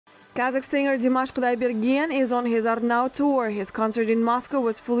Kazakh singer Dimash Kudaibergen is on his Arnau tour. His concert in Moscow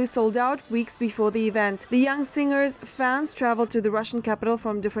was fully sold out weeks before the event. The young singer's fans traveled to the Russian capital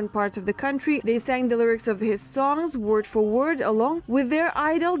from different parts of the country. They sang the lyrics of his songs word for word along with their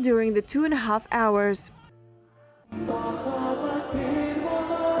idol during the 2.5 hours.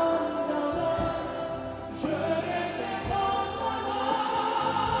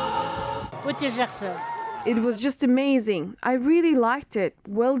 It was just amazing. I really liked it.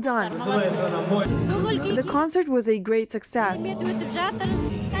 Well done. The concert was a great success.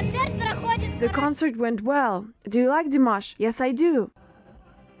 The concert went well. Do you like Dimash? Yes, I do.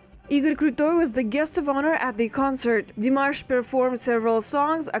 Igor Kruтой was the guest of honor at the concert. Dimash performed several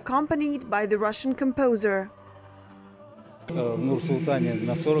songs accompanied by the Russian composer.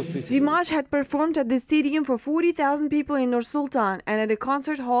 Dimash had performed at the stadium for 40,000 people in Nur-Sultan and at a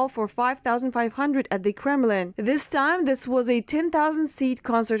concert hall for 5,500 at the Kremlin. This time, this was a 10,000-seat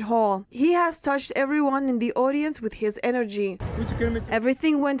concert hall. He has touched everyone in the audience with his energy.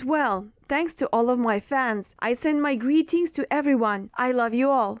 Everything went well. Thanks to all of my fans. I send my greetings to everyone. I love you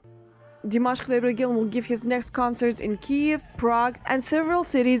all. Dimash Kudaibergen will give his next concerts in Kiev, Prague, and several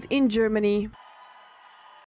cities in Germany.